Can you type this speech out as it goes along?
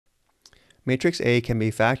Matrix A can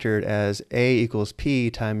be factored as A equals P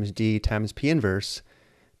times D times P inverse.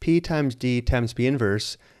 P times D times P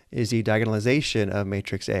inverse is the diagonalization of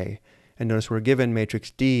matrix A. And notice we're given matrix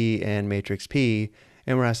D and matrix P,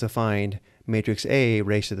 and we're asked to find matrix A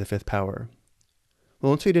raised to the fifth power.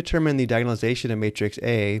 Well, once we determine the diagonalization of matrix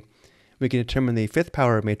A, we can determine the fifth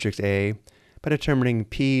power of matrix A by determining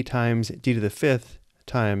P times D to the fifth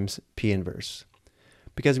times P inverse.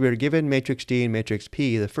 Because we are given matrix D and matrix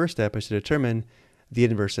P, the first step is to determine the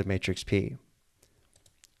inverse of matrix P,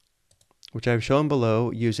 which I've shown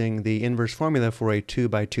below using the inverse formula for a 2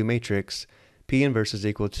 by 2 matrix. P inverse is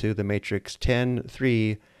equal to the matrix 10,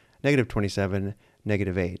 3, negative 27,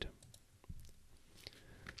 negative 8.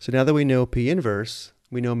 So now that we know P inverse,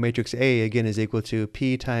 we know matrix A again is equal to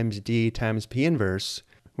P times D times P inverse.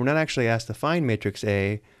 We're not actually asked to find matrix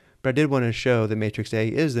A, but I did want to show that matrix A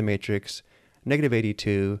is the matrix negative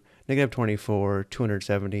 82, negative 24,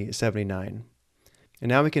 270, 79. And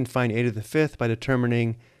now we can find A to the fifth by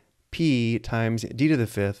determining P times D to the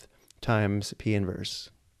fifth times P inverse.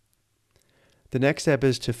 The next step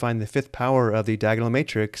is to find the fifth power of the diagonal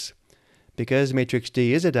matrix. Because matrix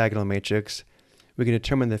D is a diagonal matrix, we can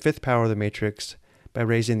determine the fifth power of the matrix by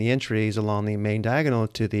raising the entries along the main diagonal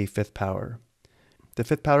to the fifth power. The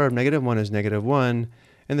fifth power of negative 1 is negative 1,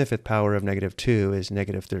 and the fifth power of negative 2 is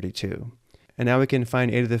negative 32. And now we can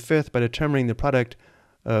find A to the fifth by determining the product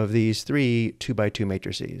of these three 2 by 2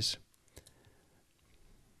 matrices.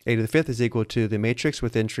 A to the fifth is equal to the matrix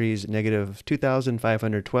with entries negative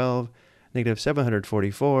 2,512, negative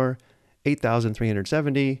 744,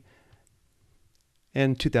 8,370,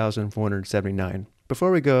 and 2,479.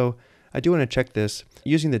 Before we go, I do want to check this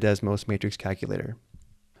using the Desmos matrix calculator.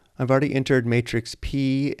 I've already entered matrix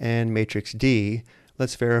P and matrix D.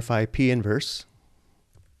 Let's verify P inverse.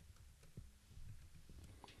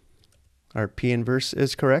 Our P inverse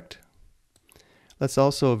is correct. Let's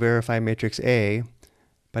also verify matrix A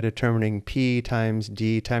by determining P times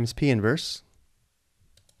D times P inverse.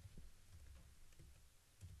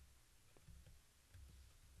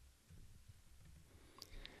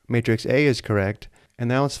 Matrix A is correct. And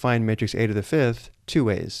now let's find matrix A to the fifth two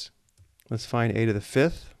ways. Let's find A to the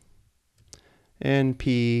fifth and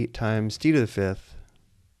P times D to the fifth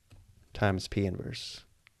times P inverse.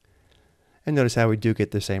 And notice how we do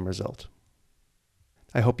get the same result.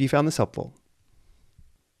 I hope you found this helpful.